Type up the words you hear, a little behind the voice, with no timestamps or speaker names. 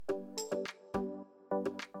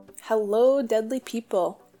Hello, deadly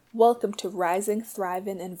people. Welcome to Rising,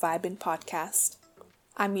 Thriving, and Vibin' podcast.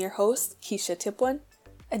 I'm your host, Keisha Tipwan,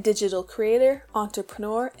 a digital creator,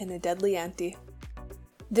 entrepreneur, and a deadly auntie.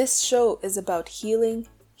 This show is about healing,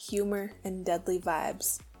 humor, and deadly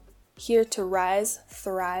vibes. Here to rise,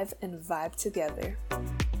 thrive, and vibe together.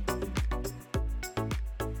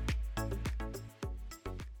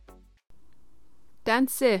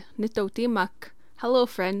 Danse nitotimak. Hello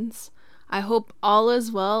friends. I hope all is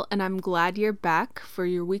well and I'm glad you're back for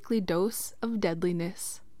your weekly dose of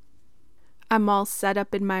deadliness. I'm all set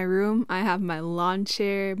up in my room. I have my lawn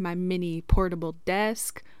chair, my mini portable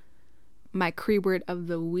desk, my Cree word of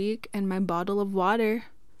the week, and my bottle of water.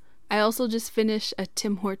 I also just finished a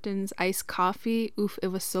Tim Hortons iced coffee. Oof, it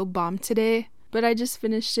was so bomb today. But I just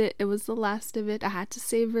finished it. It was the last of it. I had to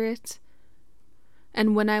savor it.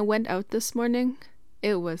 And when I went out this morning,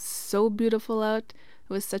 it was so beautiful out.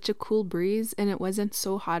 It was such a cool breeze and it wasn't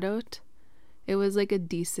so hot out. It was like a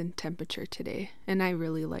decent temperature today and I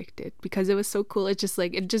really liked it because it was so cool. It just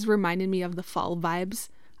reminded me of the fall vibes.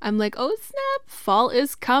 I'm like, oh snap, fall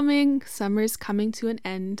is coming. Summer's coming to an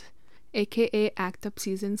end. AKA act up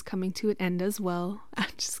season's coming to an end as well. I'm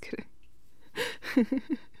just kidding.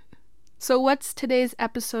 So what's today's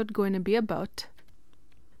episode going to be about?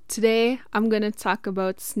 Today I'm going to talk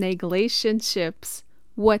about snaglationships,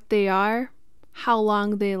 what they are, how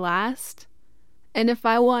long they last, and if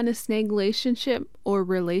I want a snaglationship or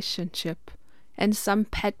relationship, and some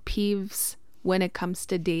pet peeves when it comes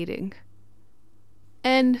to dating.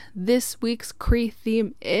 And this week's Cree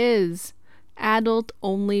theme is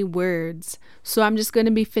adult-only words. So I'm just going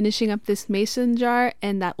to be finishing up this mason jar,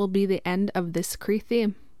 and that will be the end of this Cree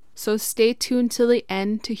theme. So stay tuned till the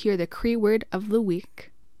end to hear the Cree word of the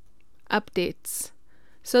week. Updates.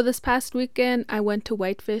 So this past weekend, I went to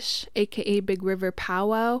Whitefish, aka Big River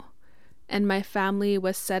Powwow, and my family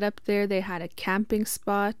was set up there. They had a camping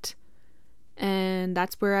spot, and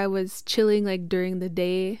that's where I was chilling like during the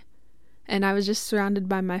day, and I was just surrounded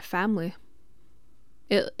by my family.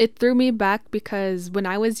 It threw me back because when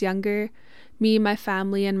I was younger, me, my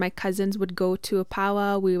family, and my cousins would go to a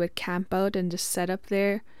powwow. We would camp out and just set up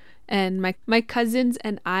there, and my cousins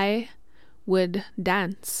and I would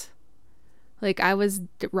dance. Like I was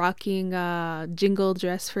rocking a jingle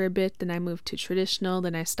dress for a bit, then I moved to traditional,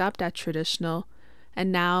 then I stopped at traditional,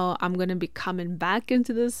 and now I'm gonna be coming back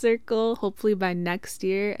into the circle hopefully by next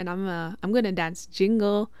year, and I'm gonna dance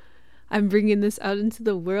jingle. I'm bringing this out into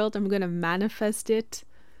the world. I'm gonna manifest it.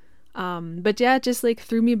 But yeah, it just like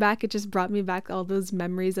threw me back. It just brought me back all those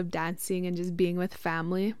memories of dancing and just being with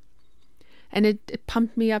family, and it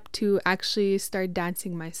pumped me up to actually start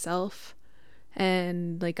dancing myself.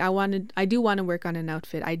 And like I do want to work on an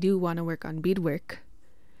outfit. I do want to work on beadwork.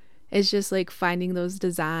 It's just like finding those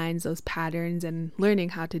designs, those patterns, and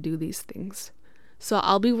learning how to do these things. So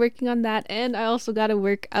I'll be working on that, and I also got to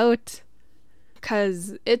work out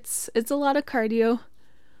because it's a lot of cardio,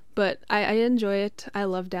 but I enjoy it. I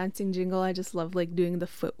love dancing jingle. I just love like doing the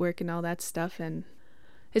footwork and all that stuff, and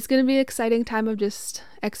it's gonna be an exciting time of just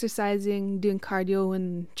exercising, doing cardio,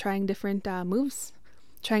 and trying different moves.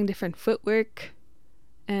 Trying different footwork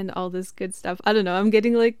and all this good stuff. I don't know. I'm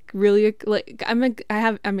getting like really like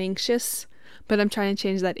I'm anxious, but I'm trying to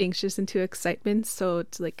change that anxious into excitement so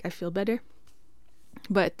it's like I feel better.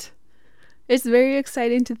 But it's very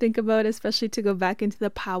exciting to think about, especially to go back into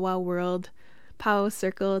the powwow world, powwow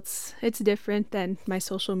circle. It's different than my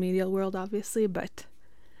social media world, obviously, but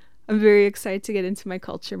I'm very excited to get into my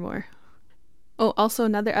culture more. Oh, also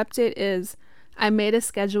another update is I made a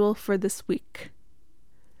schedule for this week.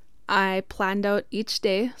 I planned out each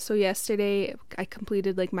day. So yesterday I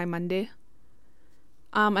completed like my Monday.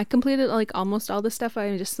 I completed like almost all the stuff.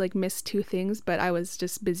 I just like missed 2 things, but I was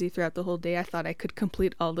just busy throughout the whole day. I thought I could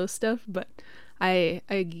complete all those stuff, but I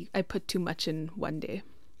put too much in one day.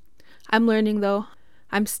 I'm learning though.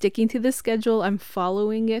 I'm sticking to the schedule. I'm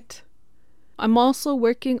following it. I'm also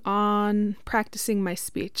working on practicing my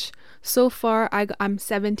speech. So far I'm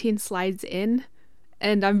 17 slides in.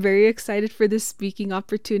 And I'm very excited for this speaking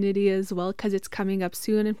opportunity as well because it's coming up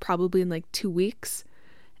soon and probably in like 2 weeks.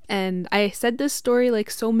 And I said this story like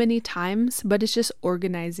so many times, but it's just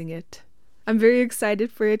organizing it. I'm very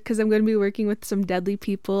excited for it because I'm going to be working with some deadly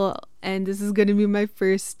people, and this is going to be my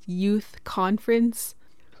first youth conference.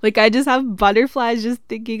 Like I just have butterflies just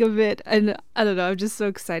thinking of it, and I don't know, I'm just so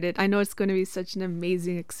excited. I know it's going to be such an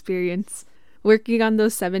amazing experience. Working on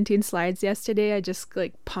those 17 slides yesterday, I just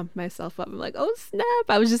like pumped myself up. I'm like, oh snap.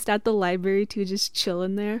 I was just at the library too, just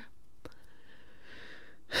chilling there.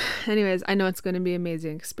 Anyways, I know it's going to be an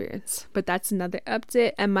amazing experience. But that's another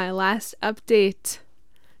update. And my last update.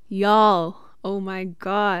 Y'all, Oh my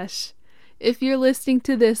gosh. If you're listening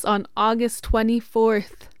to this on August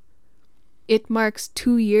 24th, it marks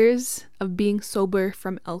 2 years of being sober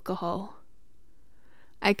from alcohol.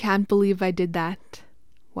 I can't believe I did that.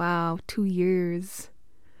 Wow, 2 years.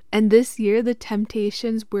 And this year, the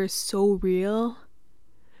temptations were so real.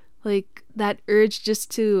 Like, that urge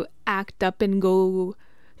just to act up and go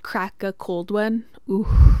crack a cold one. Ooh,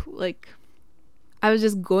 like, I was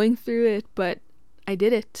just going through it, but I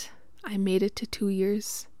did it. I made it to 2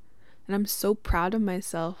 years. And I'm so proud of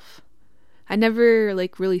myself. I never,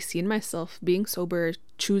 really seen myself being sober,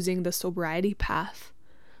 choosing the sobriety path.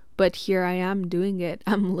 But here I am doing it.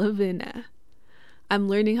 I'm living it. I'm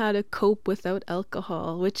learning how to cope without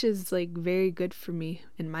alcohol, which is very good for me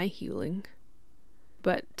in my healing.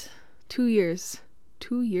 But 2 years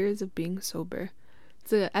of being sober.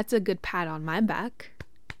 That's a good pat on my back.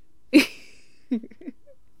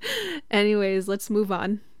 Anyways, let's move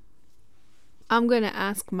on. I'm going to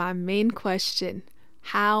ask my main question.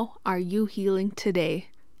 How are you healing today?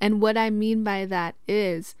 And what I mean by that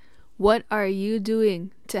is, what are you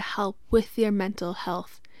doing to help with your mental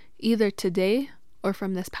health, either today or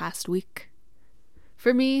from this past week?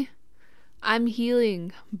 For me, I'm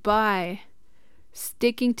healing by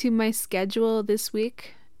sticking to my schedule this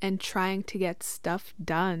week and trying to get stuff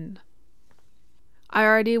done. I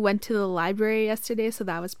already went to the library yesterday, so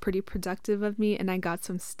that was pretty productive of me, and I got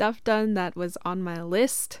some stuff done that was on my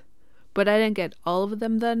list, but I didn't get all of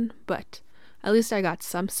them done, but at least I got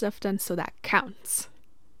some stuff done, so that counts.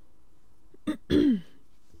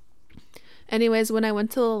 Anyways, when I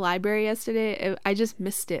went to the library yesterday, I just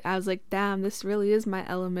missed it. I was like, damn, this really is my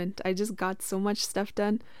element. I just got so much stuff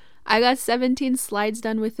done. I got 17 slides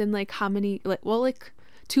done within how many,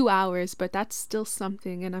 2 hours, but that's still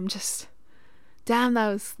something, and I'm just... Damn,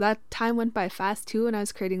 that time went by fast too when I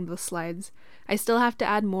was creating the slides. I still have to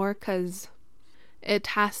add more because it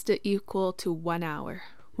has to equal to 1 hour.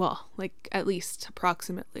 Well, at least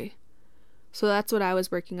approximately. So that's what I was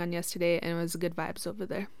working on yesterday, and it was good vibes over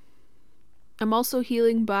there. I'm also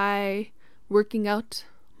healing by working out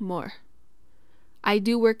more. I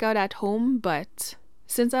do work out at home, but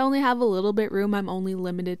since I only have a little bit room, I'm only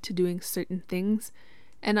limited to doing certain things.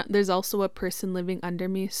 And there's also a person living under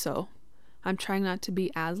me, so I'm trying not to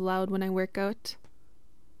be as loud when I work out.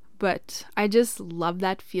 But I just love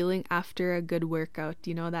that feeling after a good workout.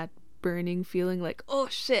 You know, that burning feeling oh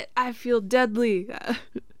shit, I feel deadly.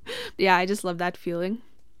 Yeah, I just love that feeling.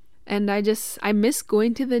 And I miss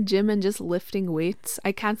going to the gym and just lifting weights.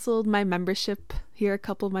 I canceled my membership here a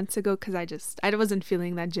couple months ago because I wasn't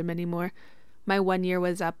feeling that gym anymore. My 1 year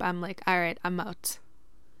was up. I'm like, all right, I'm out.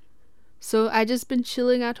 So I just been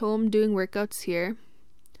chilling at home doing workouts here.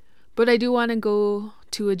 But I do want to go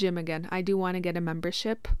to a gym again. I do want to get a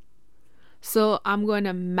membership. So I'm going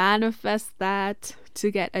to manifest that to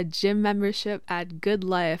get a gym membership at Good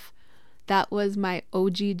Life. That was my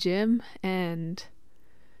OG gym, and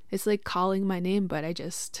it's calling my name, but I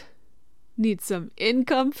just need some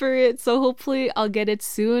income for it. So hopefully I'll get it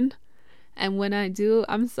soon. And when I do,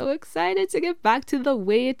 I'm so excited to get back to the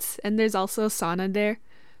weights. And there's also a sauna there.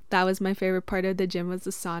 That was my favorite part of the gym, was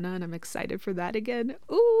the sauna, and I'm excited for that again.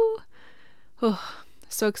 Ooh. Oh,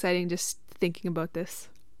 so exciting just thinking about this.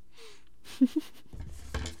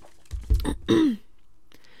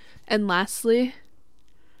 And lastly,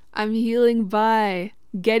 I'm healing by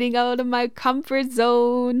getting out of my comfort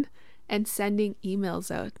zone and sending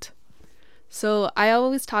emails out. So I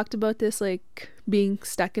always talked about this, being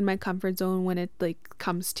stuck in my comfort zone when it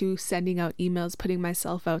comes to sending out emails, putting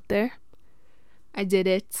myself out there. I did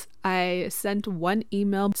it. I sent one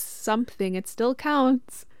email, something, it still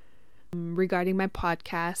counts, regarding my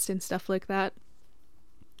podcast and stuff like that.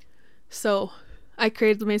 So I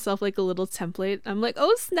created myself a little template. I'm like,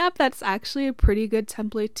 oh snap, that's actually a pretty good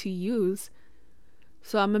template to use.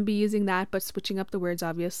 So I'm going to be using that, but switching up the words,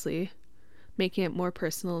 obviously, making it more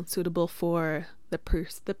personal and suitable for the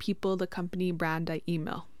people, the company, brand I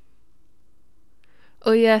email.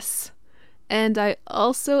 Oh yes. And I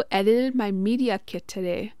also edited my media kit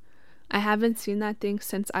today. I haven't seen that thing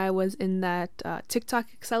since I was in that TikTok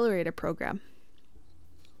accelerator program.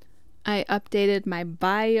 I updated my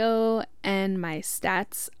bio and my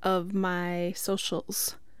stats of my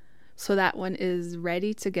socials. So that one is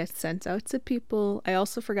ready to get sent out to people. I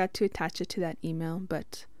also forgot to attach it to that email,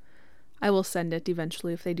 but I will send it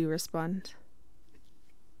eventually if they do respond.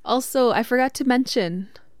 Also, I forgot to mention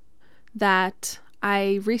that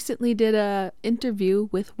I recently did an interview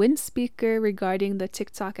with WinSpeaker regarding the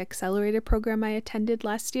TikTok Accelerator program I attended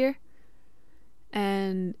last year.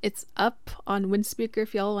 And it's up on WinSpeaker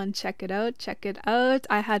if y'all want to check it out. Check it out.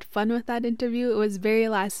 I had fun with that interview. It was very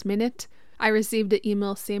last minute. I received an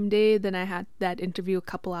email same day, then I had that interview a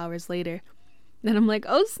couple hours later. Then I'm like,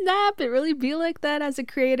 oh snap, it really be like that as a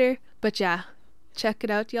creator. But yeah, check it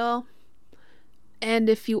out, y'all. And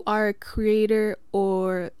if you are a creator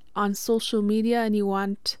or on social media and you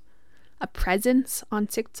want a presence on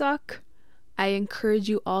TikTok, I encourage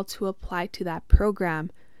you all to apply to that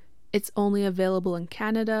program. It's only available in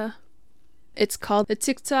Canada. It's called the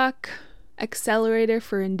TikTok Accelerator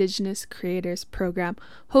for Indigenous Creators program,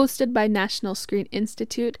 hosted by National Screen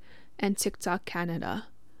Institute and TikTok Canada.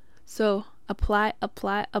 So apply.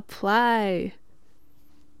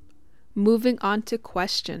 Moving on to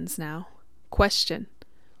questions now. Question: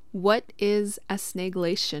 what is a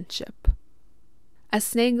snaglationship? A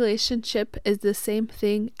snaglationship is the same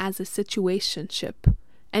thing as a situationship.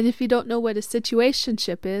 And if you don't know what a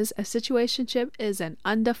situationship is an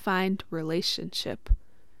undefined relationship.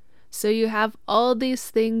 So you have all these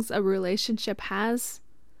things a relationship has,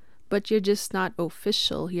 but you're just not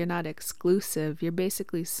official. You're not exclusive. You're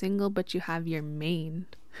basically single, but you have your main.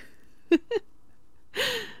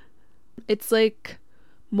 It's like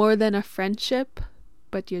more than a friendship,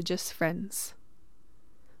 but you're just friends.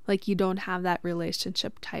 Like you don't have that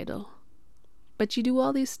relationship title, but you do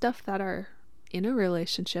all these stuff that are in a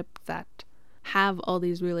relationship that have all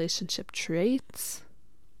these relationship traits.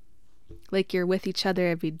 Like you're with each other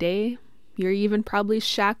every day. You're even probably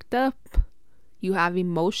shacked up. You have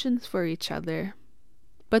emotions for each other,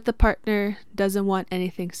 but the partner doesn't want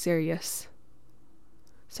anything serious.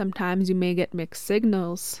 Sometimes you may get mixed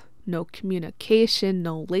signals. No communication,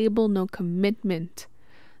 no label, no commitment.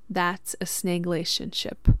 That's a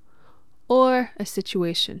snaglationship or a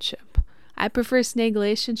situationship. I prefer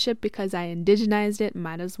snaglationship because I indigenized it,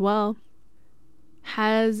 might as well.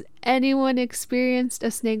 Has anyone experienced a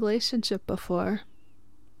snaglationship before?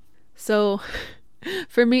 So,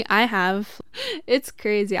 for me, I have. It's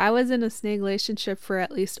crazy. I was in a snaglationship for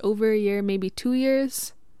at least over a year, maybe 2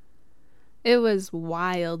 years. It was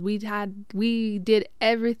wild. We did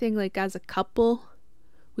everything like as a couple.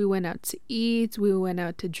 We went out to eat. We went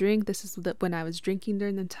out to drink. This is when I was drinking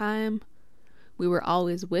during the time. We were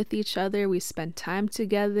always with each other. We spent time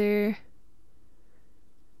together.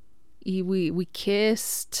 We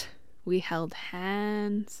kissed. We held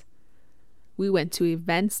hands. We went to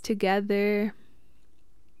events together.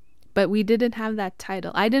 But we didn't have that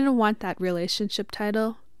title. I didn't want that relationship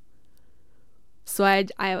title. So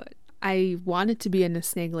I wanted to be in a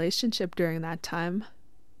snaglationship during that time.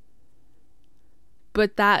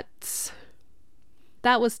 But that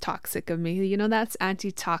was toxic of me. You know, that's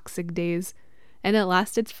anti-toxic days. And it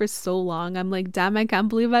lasted for so long. I'm like, damn, I can't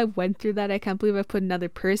believe I went through that. I can't believe I put another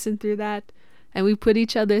person through that. And we put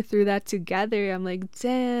each other through that together. I'm like,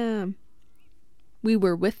 damn. We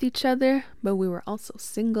were with each other, but we were also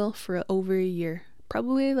single for over a year.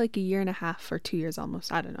 Probably like a year and a half or 2 years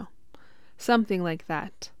almost. I don't know. Something like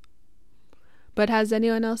that. But has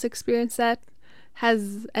anyone else experienced that?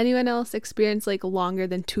 Has anyone else experienced like longer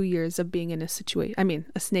than 2 years of being in a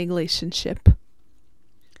snaglationship?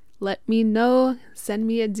 Let me know. Send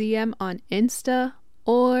me a DM on Insta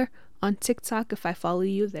or on TikTok if I follow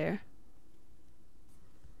you there.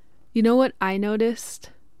 You know what I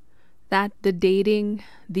noticed? That the dating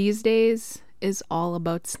these days is all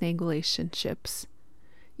about snaglationships.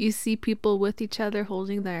 You see people with each other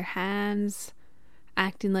holding their hands,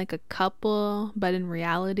 acting like a couple, but in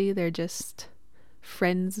reality they're just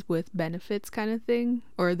friends with benefits kind of thing,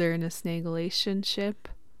 or they're in a snaglationship,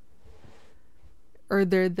 or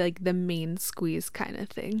they're like the main squeeze kind of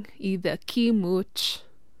thing, either key mooch,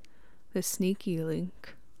 the sneaky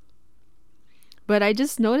link. But I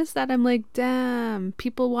just noticed that I'm like, damn,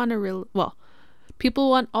 people want people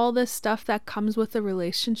want all this stuff that comes with a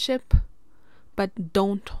relationship, but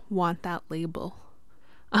don't want that label.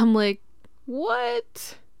 I'm like,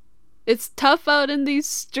 what? It's tough out in these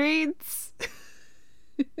streets.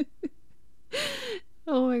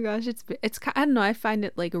 Oh my gosh, it's I don't know, I find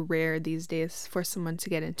it like rare these days for someone to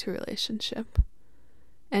get into a relationship.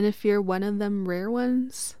 And if you're one of them rare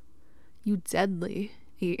ones, you deadly.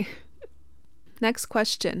 Next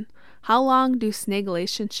question. How long do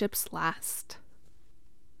snaglationships last?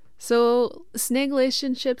 So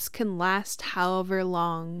snaglationships can last however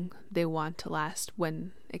long they want to last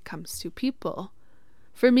when it comes to people.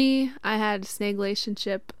 For me, I had a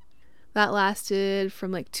snaglationship that lasted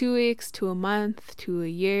from like 2 weeks to a month to a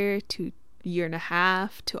year to a year and a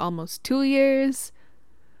half to almost 2 years.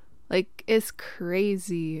 Like, it's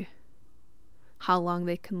crazy how long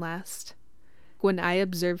they can last. When I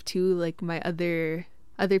observe too, like my other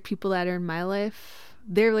people that are in my life,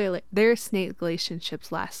 their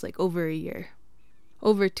snaglationships last like over a year.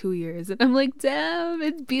 over 2 years. And I'm like, damn,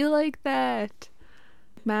 it'd be like that.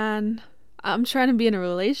 Man, I'm trying to be in a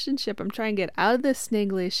relationship. I'm trying to get out of this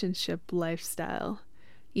snaglationships lifestyle.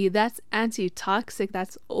 Yeah, that's anti-toxic.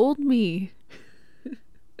 That's old me.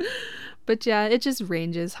 But yeah, it just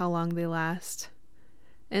ranges how long they last.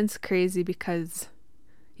 And it's crazy because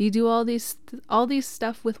you do all these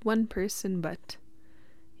stuff with one person, but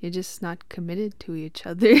you're just not committed to each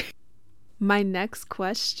other. My next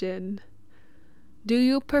question. Do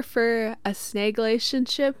you prefer a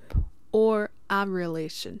snaglationships or a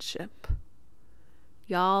relationship?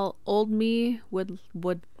 Y'all, old me would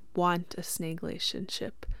want a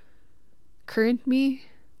snaglationships. Current me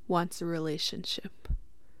wants a relationship.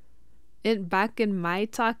 Back in my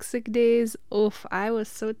toxic days, oof, I was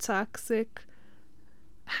so toxic.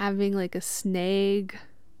 Having like a snag,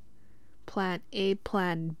 plan A,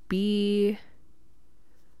 plan B.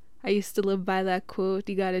 I used to live by that quote,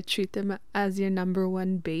 you gotta treat them as your number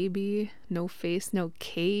one baby. No face, no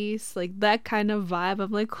case. Like that kind of vibe.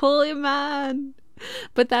 I'm like, holy man.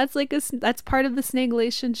 But that's that's part of the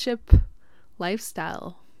snaglationships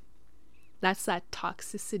lifestyle. That's that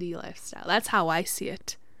toxicity lifestyle. That's how I see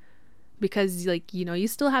it. Because like, you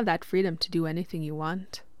still have that freedom to do anything you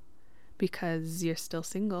want. Because you're still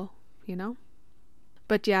single,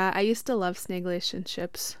 But yeah, I used to love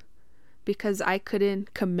snaglationships. Because I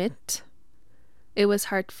couldn't commit. It was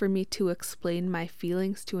hard for me to explain my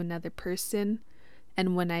feelings to another person.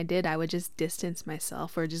 And when I did, I would just distance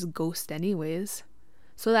myself or just ghost anyways.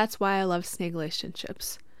 So that's why I love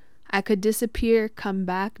snaglationships. I could disappear, come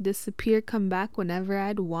back whenever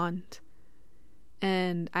I'd want.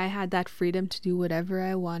 And I had that freedom to do whatever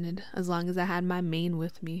I wanted as long as I had my main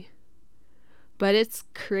with me. But it's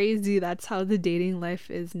crazy that's how the dating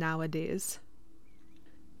life is nowadays.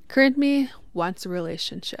 Current me wants a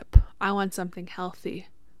relationship. I want something healthy.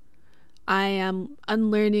 I am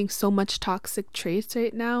unlearning so much toxic traits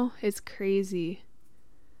right now. It's crazy.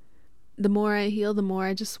 The more I heal, the more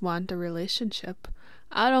I just want a relationship.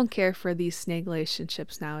 I don't care for these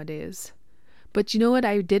snaglationships nowadays. But you know what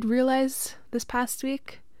I did realize this past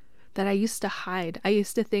week? That I used to hide. I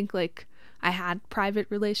used to think like I had private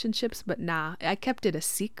relationships, but nah, I kept it a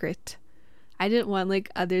secret. I didn't want like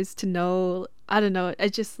others to know. I don't know. I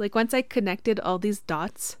just like once I connected all these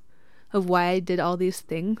dots of why I did all these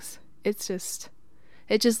things, it just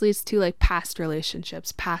leads to like past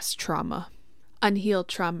relationships, past trauma, unhealed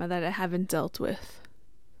trauma that I haven't dealt with.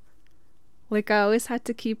 Like I always had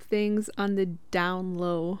to keep things on the down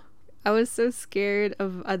low. I was so scared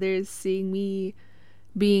of others seeing me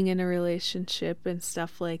being in a relationship and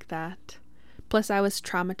stuff like that. Plus, I was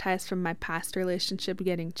traumatized from my past relationship,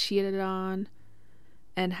 getting cheated on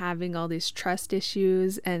and having all these trust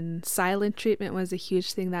issues, and silent treatment was a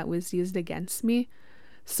huge thing that was used against me.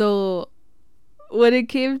 So when it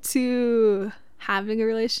came to having a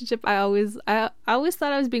relationship, I always thought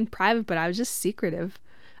I was being private, but I was just secretive.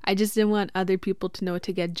 I just didn't want other people to know,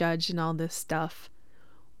 to get judged and all this stuff.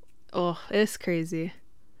 Oh, it's crazy.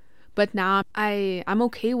 But now I'm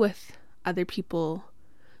okay with other people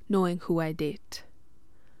knowing who I date.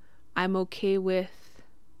 I'm okay with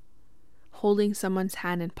holding someone's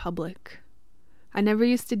hand in public. I never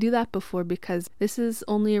used to do that before because this is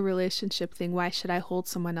only a relationship thing. Why should I hold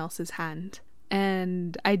someone else's hand?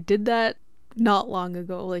 And I did that not long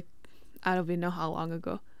ago. Like, I don't even know how long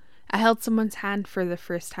ago. I held someone's hand for the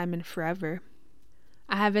first time in forever.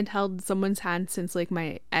 I haven't held someone's hand since like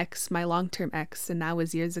my long-term ex, and that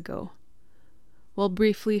was years ago. Well,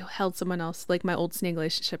 briefly held someone else, like my old snake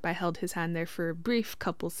relationship. I held his hand there for a brief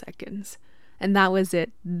couple seconds, and that was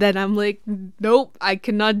it. Then I'm like, nope, I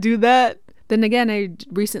cannot do that. Then again, I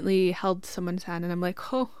recently held someone's hand, and I'm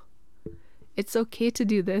like, oh, it's okay to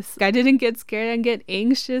do this. I didn't get scared and get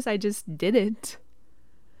anxious. I just did it.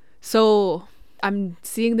 So I'm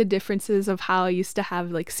seeing the differences of how I used to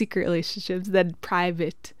have like secret relationships than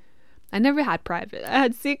private. I never had private. I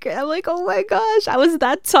had secret. I'm like, oh my gosh, I was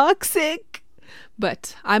that toxic.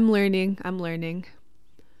 But I'm learning.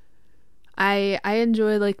 I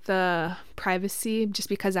enjoy like the privacy just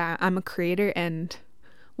because I'm a creator, and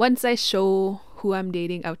once I show who I'm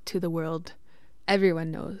dating out to the world,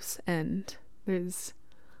 everyone knows, and there's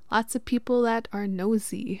lots of people that are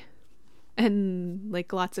nosy, and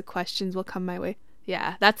like lots of questions will come my way.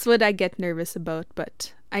 Yeah, that's what I get nervous about,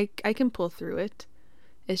 but I can pull through it.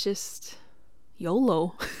 It's just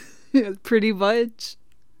YOLO. Pretty much.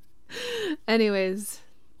 Anyways,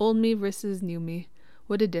 old me versus new me.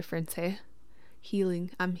 What a difference, hey?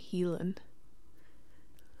 Healing. I'm healing.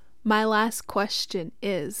 My last question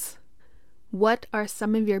is, what are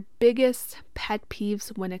some of your biggest pet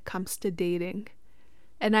peeves when it comes to dating?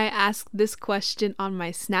 And I asked this question on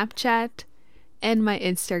my Snapchat and my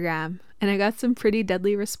Instagram. And I got some pretty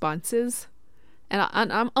deadly responses. And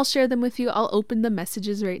I'll share them with you. I'll open the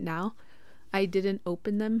messages right now. I didn't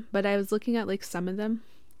open them, but I was looking at like some of them.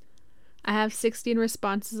 I have 16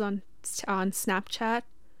 responses on Snapchat.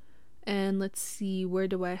 And let's see, where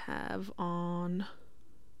do I have on...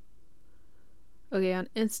 Okay, on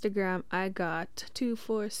Instagram, I got 2,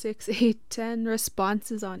 4, 6, 8, 10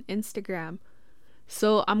 responses on Instagram.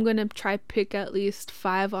 So I'm going to try pick at least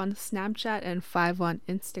 5 on Snapchat and 5 on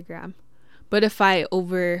Instagram. But if I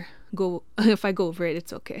go over it,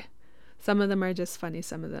 it's okay. Some of them are just funny.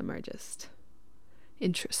 Some of them are just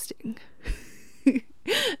interesting.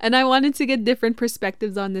 And I wanted to get different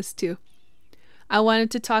perspectives on this too. I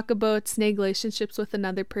wanted to talk about snaglationships with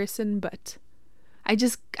another person, but I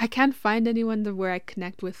can't find anyone where I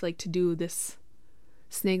connect with like to do this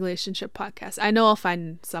snaglationships podcast. I know I'll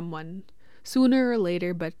find someone sooner or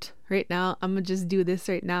later, but right now I'm gonna just do this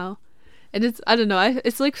right now. And I don't know,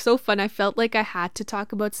 it's like so fun. I felt like I had to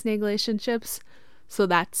talk about snaglationships, so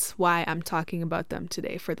that's why I'm talking about them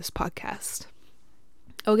today for this podcast.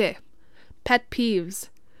 Okay, pet peeves.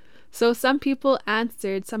 So some people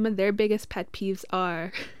answered some of their biggest pet peeves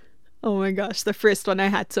are, oh my gosh, the first one I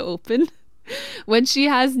had to open. When she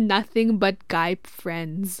has nothing but guy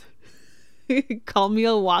friends. Call me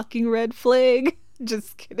a walking red flag.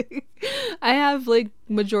 Just kidding. I have like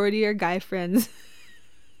majority are guy friends.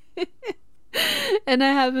 And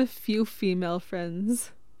I have a few female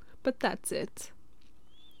friends. But that's it.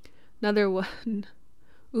 Another one.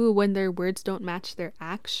 Ooh, when their words don't match their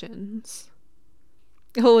actions.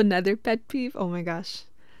 Oh, another pet peeve. Oh my gosh.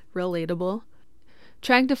 Relatable.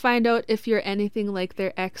 Trying to find out if you're anything like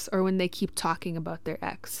their ex or when they keep talking about their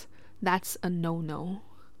ex. That's a no-no.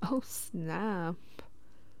 Oh, snap.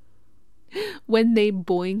 When they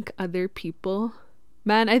boink other people.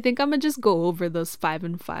 Man, I think I'm gonna just go over those 5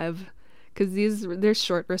 and 5. Because they're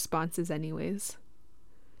short responses anyways.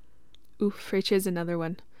 Oof, here's another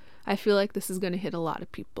one. I feel like this is gonna hit a lot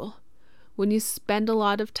of people. When you spend a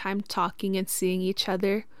lot of time talking and seeing each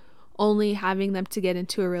other, only having them to get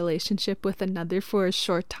into a relationship with another for a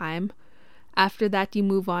short time. After that, you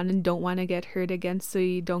move on and don't want to get hurt again, so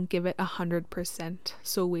you don't give it 100%.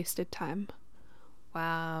 So wasted time.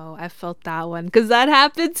 Wow, I felt that one because that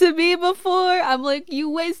happened to me before. I'm like, you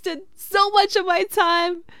wasted so much of my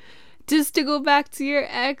time just to go back to your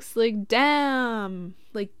ex. Like, damn.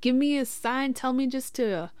 Like, give me a sign. Tell me just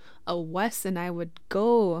to a West and I would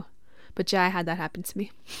go. But yeah, I had that happen to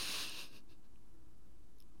me.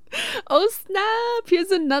 Oh snap,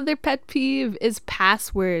 here's another pet peeve is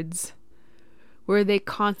passwords, where they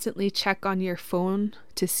constantly check on your phone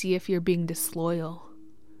to see if you're being disloyal.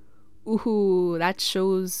 Ooh, that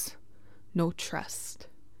shows no trust.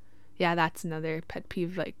 Yeah, that's another pet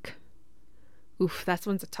peeve. Like, oof, that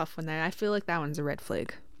one's a tough one there. I feel like that one's a red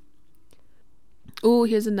flag. Ooh,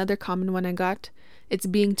 here's another common one I got. It's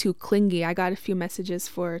being too clingy. I got a few messages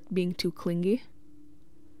for being too clingy.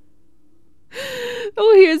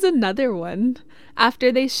 Oh, here's another one.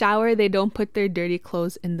 After they shower, they don't put their dirty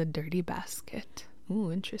clothes in the dirty basket.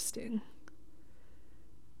 Ooh, interesting.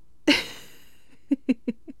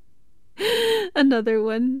 Another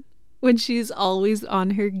one. When she's always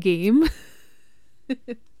on her game.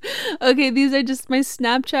 Okay, these are just my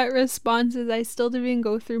Snapchat responses. I still didn't even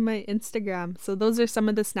go through my Instagram. So those are some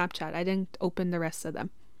of the Snapchat. I didn't open the rest of them.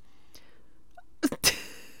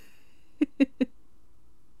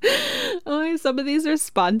 Oh, some of these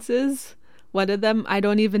responses, one of them I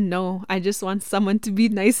don't even know. I just want someone to be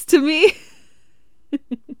nice to me.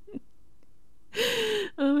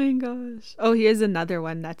 Oh my gosh. Oh, here's another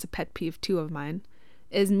one that's a pet peeve too of mine.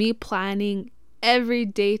 Is me planning every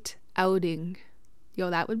date outing. Yo,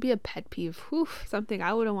 that would be a pet peeve. Whew, something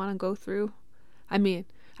I wouldn't want to go through. I mean,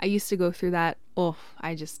 I used to go through that. Oh,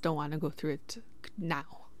 I just don't want to go through it now.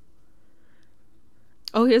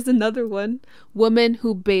 Oh, here's another one. Women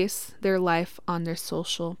who base their life on their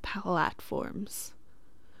social platforms.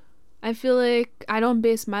 I feel like I don't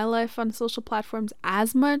base my life on social platforms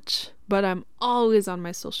as much, but I'm always on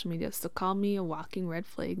my social media, so call me a walking red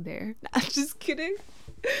flag there. I'm just kidding.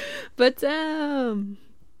 But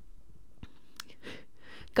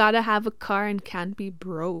gotta have a car and can't be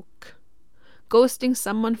broke. Ghosting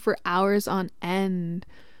someone for hours on end.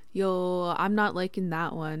 Yo, I'm not liking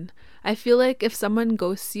that one. I feel like if someone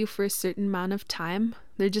ghosts you for a certain amount of time,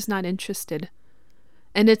 they're just not interested.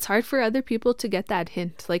 And it's hard for other people to get that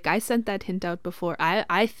hint. Like, I sent that hint out before.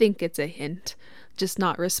 I think it's a hint. Just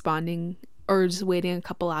not responding or just waiting a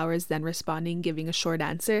couple hours, then responding, giving a short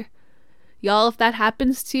answer. Y'all, if that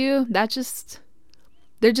happens to you, they're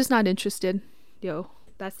just not interested. Yo,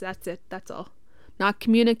 That's it. That's all. Not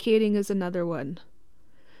communicating is another one.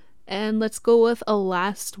 And let's go with a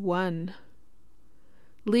last one.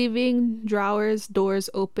 Leaving drawers, doors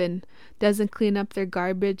open, doesn't clean up their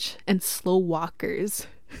garbage, and slow walkers.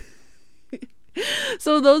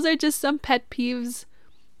 So those are just some pet peeves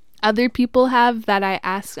other people have that I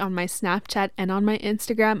asked on my Snapchat and on my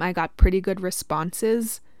Instagram. I got pretty good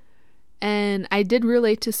responses. And I did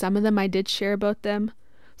relate to some of them. I did share about them.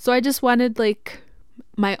 So I just wanted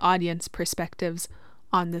my audience perspectives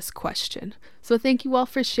on this question. So thank you all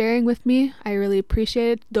for sharing with me. I really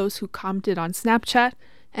appreciate it. Those who commented on Snapchat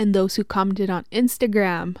and those who commented on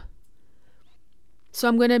Instagram. So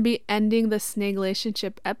I'm going to be ending the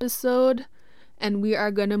snaglationships episode, and we are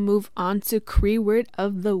going to move on to Cree word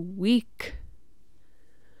of the week.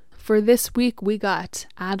 For this week, we got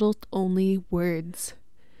adult only words.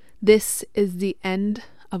 This is the end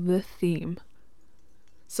of the theme.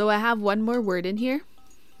 So I have one more word in here.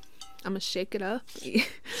 I'm going to shake it up.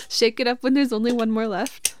 Shake it up when there's only one more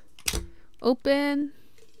left. Open.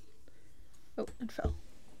 Oh, it fell.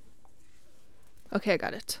 Okay, I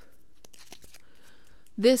got it.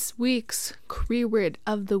 This week's Cree word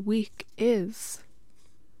of the week is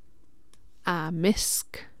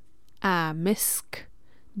misk.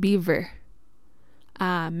 Beaver.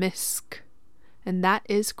 Misk. And that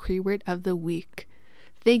is Cree word of the week.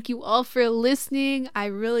 Thank you all for listening. I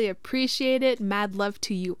really appreciate it. Mad love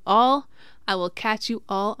to you all. I will catch you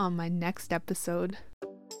all on my next episode.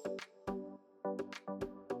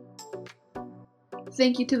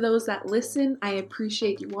 Thank you to those that listen. I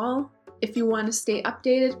appreciate you all. If you want to stay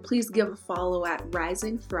updated, please give a follow at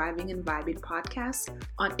Rising, Thriving, and Vibing Podcast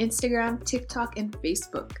on Instagram, TikTok, and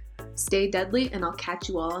Facebook. Stay deadly, and I'll catch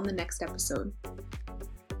you all on the next episode.